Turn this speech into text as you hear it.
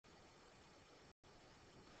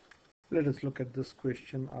Let us look at this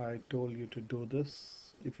question. I told you to do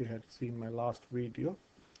this if you had seen my last video.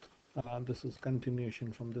 This is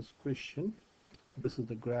continuation from this question. This is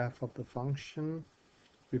the graph of the function.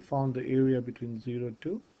 We found the area between 0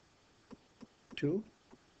 to 2,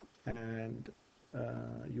 and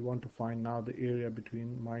you want to find now the area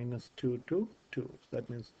between -2 to 2. So that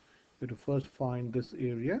means you have to first find this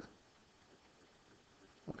area.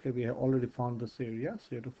 Okay, we have already found this area, so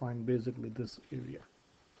you have to find basically this area.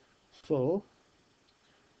 So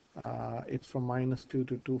it's from -2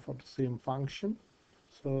 to 2 for the same function.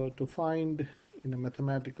 So to find in a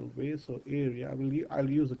mathematical way, so area, I'll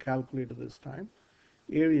use a calculator this time.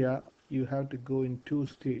 Area, you have to go in two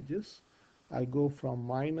stages. I'll go from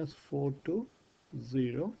 -4 to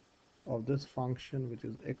 0 of this function, which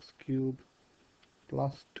is x cubed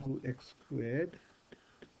plus 2x squared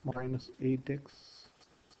minus 8x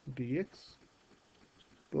dx,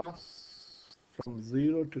 plus from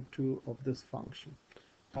 0 to 2 of this function.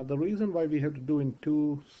 Now the reason why we have to do in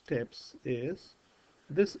two steps is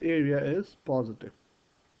this area is positive.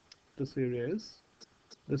 This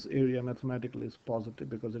area mathematically is positive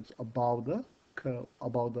because it's above the curve,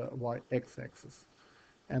 above the x-axis,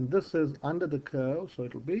 and this is under the curve, so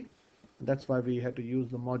it will be, that's why we had to use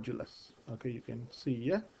the modulus. Okay, you can see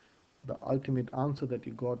here the ultimate answer that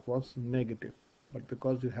you got was negative, but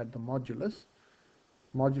because you had the modulus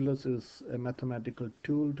is a mathematical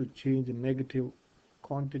tool to change a negative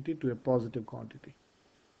quantity to a positive quantity.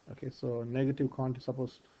 Okay, so negative quantity,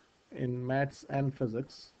 suppose in maths and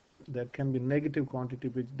physics there can be negative quantity,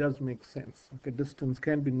 which does make sense. Okay, distance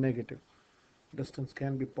can be negative, distance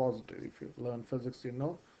can be positive. If you learn physics, you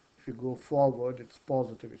know, if you go forward it's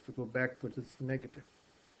positive, if you go backwards it's negative.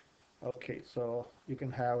 Okay, so you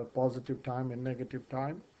can have a positive time and negative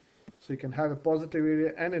time. So you can have a positive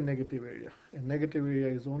area and a negative area. A negative area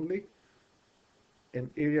is only an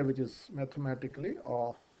area which is mathematically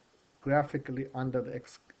or graphically under the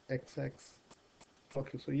x-axis.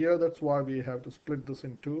 Okay, so here that's why we have to split this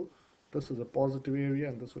in two. This is a positive area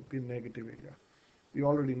and this would be a negative area. We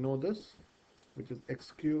already know this, which is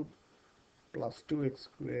x cubed plus 2x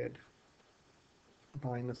squared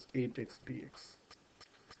minus 8x dx.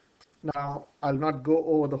 Now I'll not go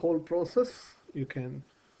over the whole process. You can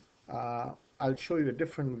I'll show you a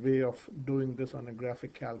different way of doing this on a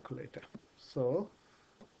graphic calculator, so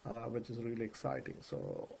which is really exciting.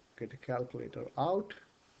 So get a calculator out.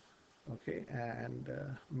 Okay, and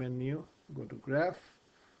menu, go to graph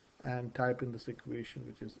and type in this equation,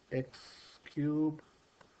 which is x cubed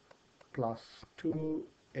plus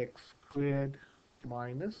 2x squared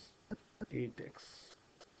minus 8x,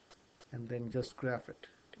 and then just graph it.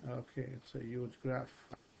 Okay, it's a huge graph.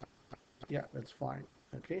 Yeah, that's fine.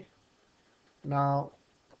 Okay, now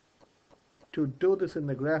to do this in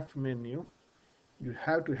the graph menu, you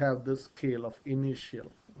have to have this scale of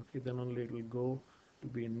initial. Okay, then only it will go to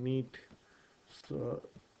be neat. So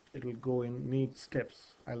it will go in neat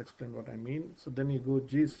steps. I'll explain what I mean. So then you go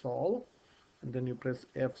G-solve, and then you press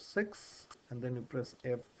F6, and then you press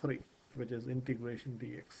F3, which is integration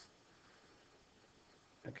dx.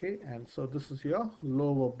 Okay, and so this is your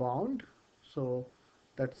lower bound, so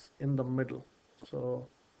that's in the middle. So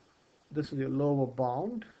this is your lower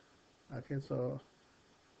bound. Okay, so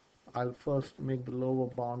I'll first make the lower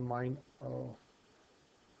bound mine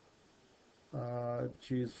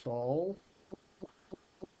G-solve,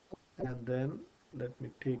 and then let me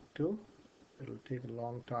take to, it'll take a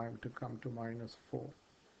long time to come to -4.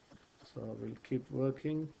 So we'll keep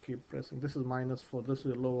working, keep pressing. This is -4, this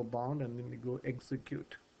is a lower bound, and then you go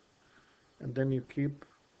execute, and then you keep,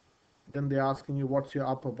 then they're asking you what's your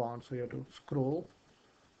upper bound, so you have to scroll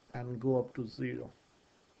and go up to 0.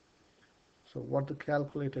 So what the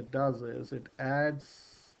calculator does is it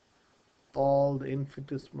adds all the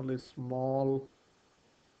infinitesimally small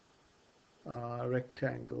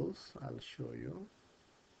rectangles. I'll show you.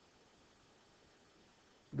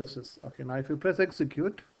 This is okay. Now if you press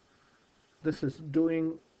execute, this is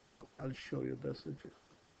doing, I'll show you this. If you,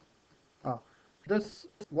 this,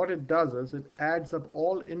 what it does is it adds up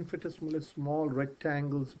all infinitesimally small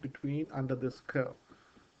rectangles between under this curve.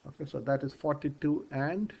 Okay, so that is 42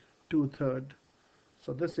 and 2/3.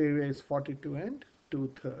 So this area is 42 and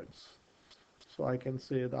 2/3. So I can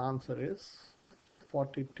say the answer is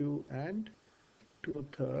 42 and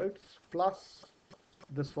 2/3 plus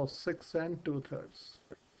this was 6 and 2/3.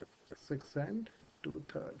 6 and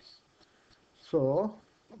 2/3. So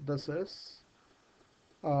this is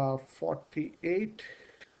 48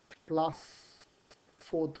 plus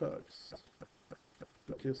 4/3,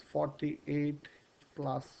 which is 48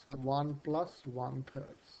 plus 1 plus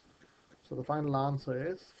 1/3. So the final answer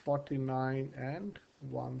is 49 and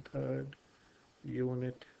 1/3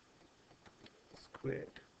 unit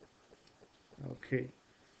squared. Okay,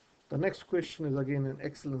 the next question is again an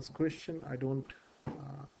excellence question. I don't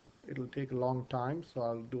it'll take a long time, so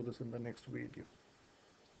I'll do this in the next video.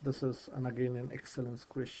 This is again an excellence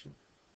question.